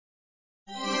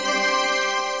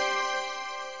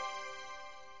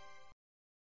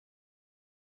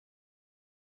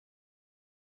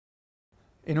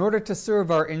In order to serve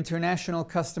our international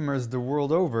customers the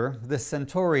world over, the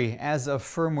Centauri, as of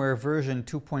firmware version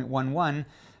 2.11,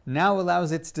 now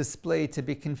allows its display to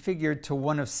be configured to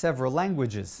one of several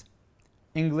languages: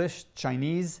 English,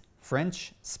 Chinese,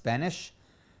 French, Spanish,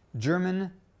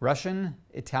 German, Russian,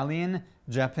 Italian,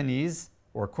 Japanese,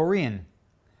 or Korean.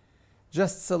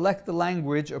 Just select the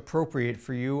language appropriate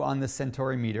for you on the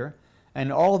Centauri meter,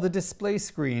 and all the display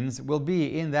screens will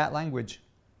be in that language.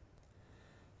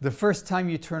 The first time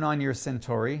you turn on your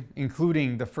Centauri,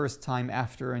 including the first time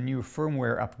after a new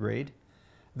firmware upgrade,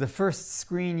 the first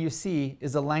screen you see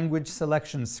is a language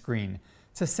selection screen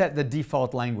to set the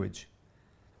default language.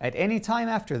 At any time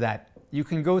after that, you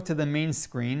can go to the main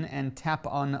screen and tap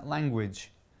on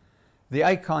Language. The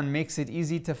icon makes it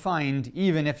easy to find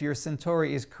even if your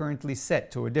Centauri is currently set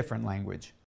to a different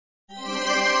language.